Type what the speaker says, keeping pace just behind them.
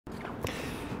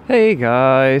Hey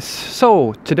guys,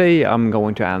 so today I'm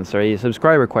going to answer a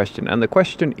subscriber question, and the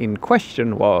question in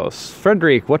question was,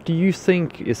 Frederick, what do you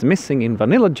think is missing in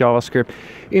vanilla JavaScript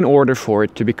in order for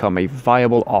it to become a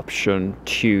viable option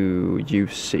to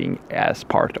using as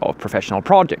part of professional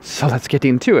projects? So let's get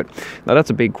into it. Now that's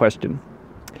a big question.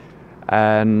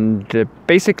 And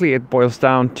basically it boils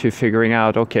down to figuring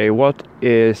out, okay, what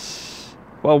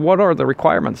are the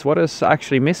requirements? What is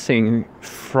actually missing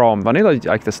from vanilla,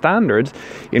 like the standards,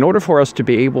 in order for us to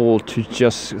be able to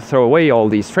just throw away all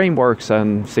these frameworks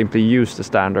and simply use the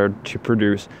standard to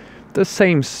produce the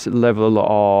same level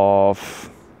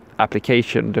of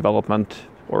application development,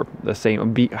 or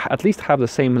at least have the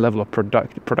same level of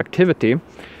productivity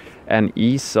and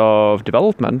ease of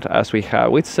development as we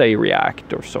have with, say,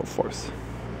 React or so forth.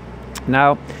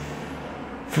 Now,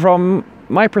 from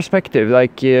my perspective,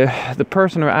 the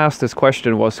person who asked this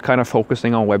question was kind of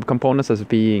focusing on web components as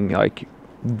being like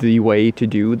the way to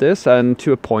do this, and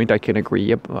to a point I can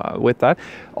agree with that,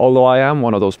 although I am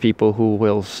one of those people who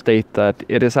will state that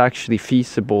it is actually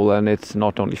feasible, and it's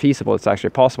not only feasible, it's actually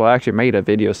possible. I actually made a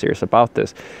video series about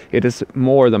this. It is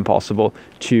more than possible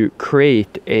to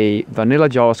create a vanilla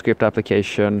JavaScript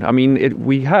application. I mean,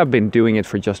 we have been doing it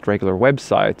for just regular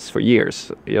websites for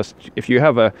years. Just if you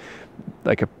have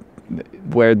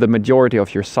where the majority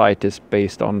of your site is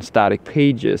based on static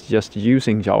pages, just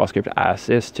using JavaScript as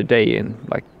is today in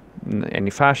any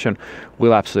fashion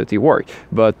will absolutely work.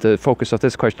 But the focus of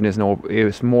this question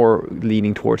is more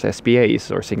leaning towards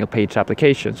SPAs, or single page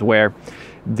applications, where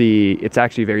it's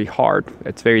actually very hard.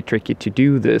 It's very tricky to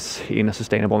do this in a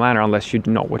sustainable manner unless you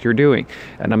know what you're doing.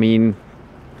 And I mean,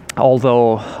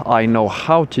 although I know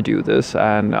how to do this,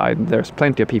 and there's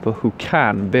plenty of people who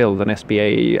can build an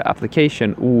SPA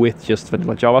application with just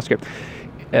vanilla JavaScript,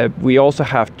 we also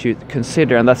have to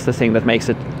consider, and that's the thing that makes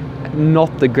it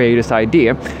not the greatest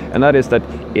idea, and that is that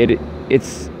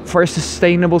it's for a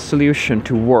sustainable solution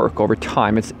to work over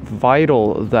time, it's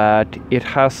vital that it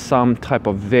has some type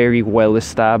of very well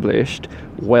established,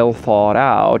 well thought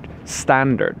out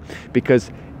standard. Because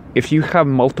if you have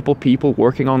multiple people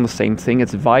working on the same thing,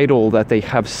 it's vital that they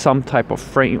have some type of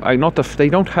they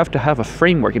don't have to have a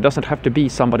framework. It doesn't have to be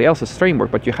somebody else's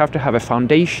framework, but you have to have a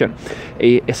foundation,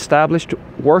 a established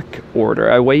work order,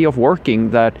 a way of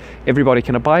working that everybody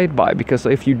can abide by. Because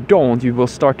if you don't, you will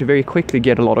start to very quickly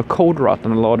get a lot of code rot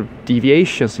and a lot of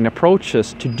deviations in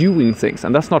approaches to doing things,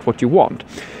 and that's not what you want.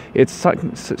 It's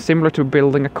similar to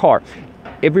building a car.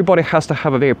 Everybody has to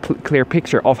have a very clear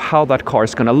picture of how that car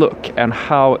is going to look and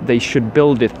how they should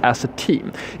build it as a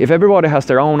team. If everybody has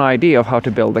their own idea of how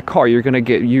to build a car, you're going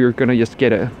to just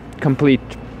get a complete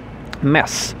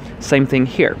mess. Same thing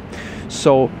here.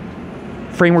 So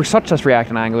frameworks such as React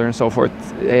and Angular and so forth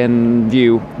and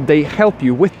Vue, they help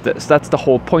you with this. That's the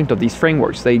whole point of these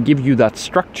frameworks. They give you that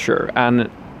structure, and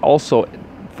also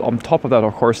on top of that,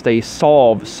 of course, they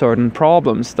solve certain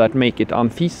problems that make it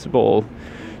unfeasible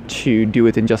to do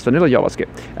it in just vanilla JavaScript.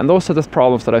 And those are the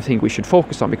problems that I think we should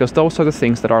focus on, because those are the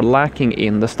things that are lacking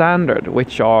in the standard,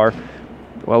 which are,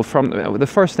 well, the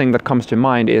first thing that comes to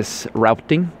mind is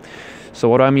routing. So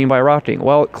what do I mean by routing?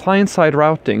 Well, client-side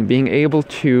routing, being able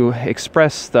to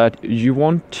express that you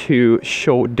want to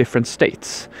show different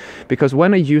states. Because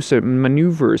when a user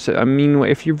maneuvers, I mean,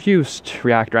 if you've used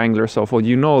React or Angular or so forth,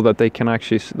 you know that they can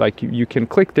actually, you can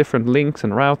click different links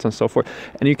and routes and so forth,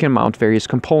 and you can mount various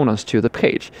components to the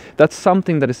page. That's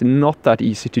something that is not that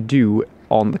easy to do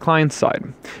on the client side.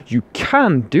 You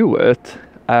can do it,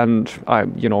 and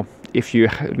if you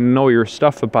know your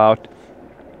stuff about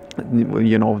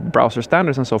browser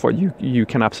standards and so forth, you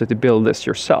can absolutely build this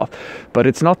yourself, but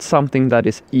it's not something that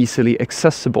is easily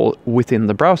accessible within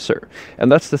the browser. And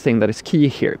that's the thing that is key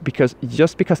here, because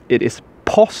just because it is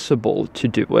possible to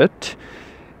do it,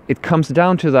 it comes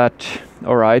down to that,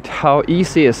 all right, how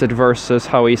easy is it versus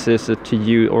how easy is it to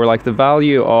use, or like the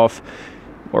value of,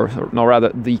 or no,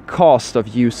 rather the cost of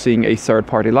using a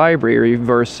third-party library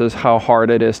versus how hard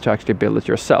it is to actually build it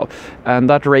yourself. And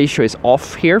that ratio is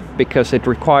off here because it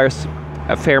requires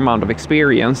a fair amount of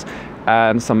experience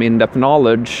and some in-depth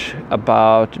knowledge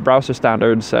about browser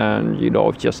standards, and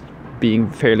just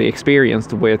being fairly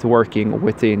experienced with working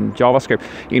within JavaScript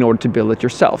in order to build it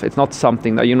yourself. It's not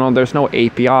something that, there's no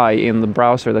API in the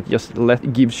browser that just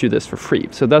gives you this for free.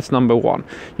 So that's number one.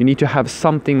 You need to have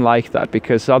something like that,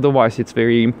 because otherwise it's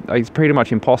pretty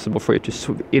much impossible for you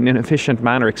to, in an efficient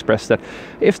manner, express that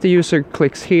if the user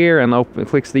clicks here and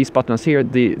clicks these buttons here,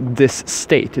 this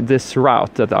state, this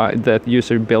route that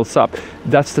user builds up,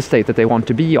 that's the state that they want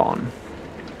to be on.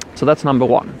 So that's number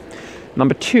one.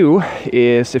 Number two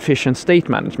is efficient state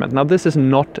management. Now, this is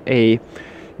not a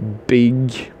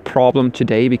big problem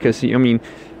today because,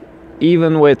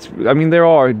 even with, I mean, there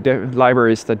are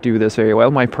libraries that do this very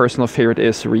well. My personal favorite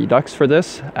is Redux for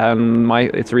this, and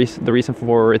the reason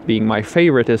for it being my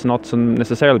favorite is not so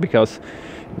necessarily because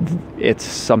it's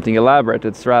something elaborate.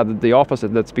 It's rather the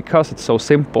opposite. That's because it's so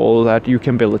simple that you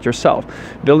can build it yourself.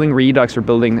 Building Redux or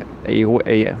building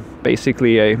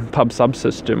basically a pub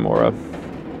subsystem or a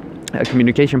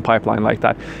communication pipeline like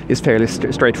that is fairly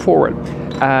straightforward,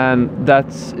 and that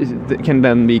can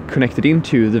then be connected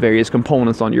into the various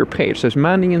components on your page. So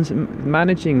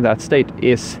managing that state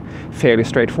is fairly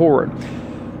straightforward,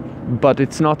 but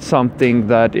it's not something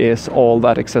that is all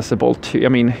that accessible to, I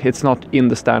mean, it's not in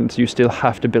the standards. You still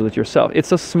have to build it yourself.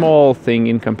 It's a small thing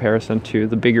in comparison to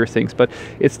the bigger things, but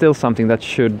it's still something that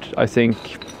I think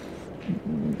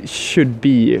should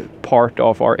be part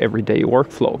of our everyday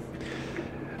workflow.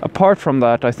 Apart from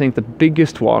that, I think the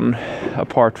biggest one,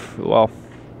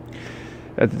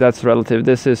 that's relative.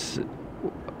 This is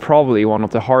probably one of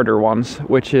the harder ones,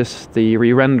 which is the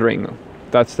re-rendering.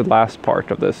 That's the last part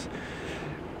of this.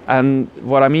 And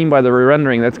what I mean by the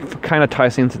re-rendering, that kind of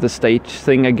ties into the state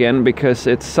thing again, because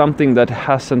it's something that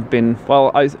hasn't been,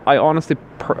 well,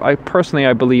 I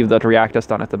personally believe that React has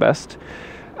done it the best.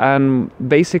 And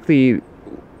basically,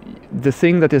 the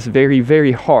thing that is very,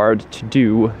 very hard to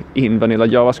do in vanilla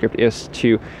JavaScript is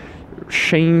to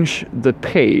change the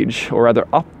page, or rather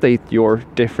update your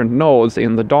different nodes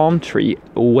in the DOM tree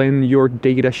when your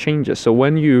data changes. So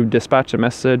when you dispatch a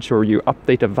message or you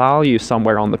update a value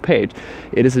somewhere on the page,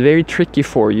 it is very tricky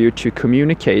for you to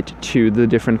communicate to the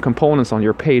different components on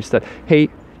your page that, hey,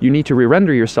 you need to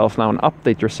re-render yourself now and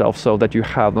update yourself so that you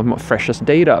have the freshest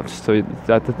data, so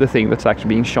that the thing that's actually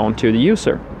being shown to the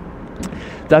user.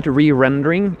 That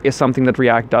re-rendering is something that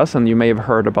React does, and you may have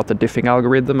heard about the diffing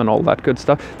algorithm and all that good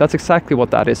stuff. That's exactly what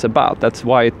that is about. That's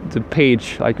why the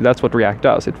page, that's what React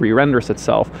does. It re-renders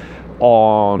itself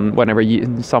on whenever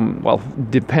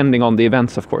depending on the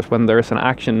events, of course, when there's an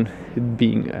action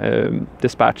being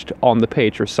dispatched on the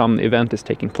page or some event is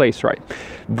taking place, right?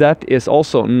 That is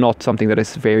also not something that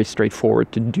is very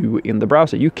straightforward to do in the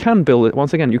browser. You can build it,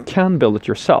 once again, you can build it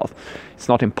yourself. It's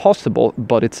not impossible,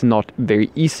 but it's not very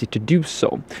easy to do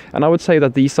so. And I would say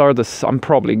that these are I'm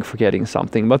probably forgetting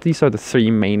something, but these are the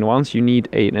three main ones. You need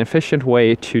an efficient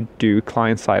way to do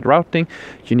client-side routing,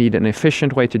 you need an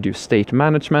efficient way to do state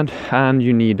management, and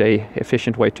you need an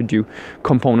efficient way to do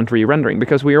component re-rendering,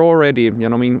 because we are already,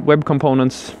 web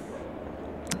components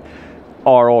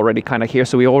are already kind of here,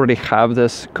 so we already have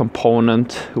this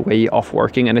component way of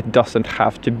working, and it doesn't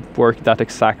have to work that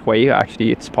exact way.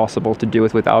 Actually, it's possible to do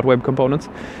it without web components,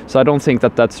 so I don't think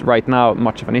that that's right now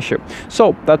much of an issue.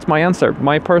 So that's my answer.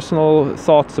 My personal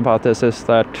thoughts about this is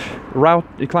that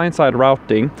client-side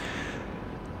routing,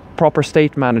 proper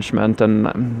state management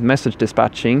and message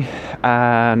dispatching,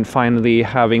 and finally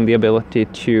having the ability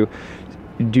to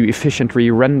do efficient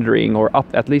re-rendering or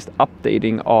at least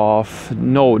updating of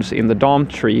nodes in the DOM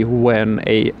tree when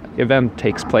a event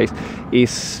takes place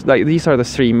is these are the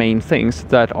three main things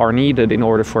that are needed in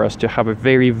order for us to have a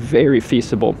very, very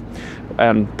feasible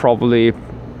and probably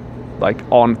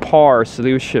on par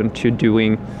solution to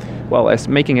doing, as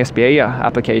making SPA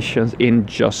applications in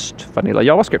just vanilla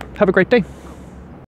JavaScript. Have a great day.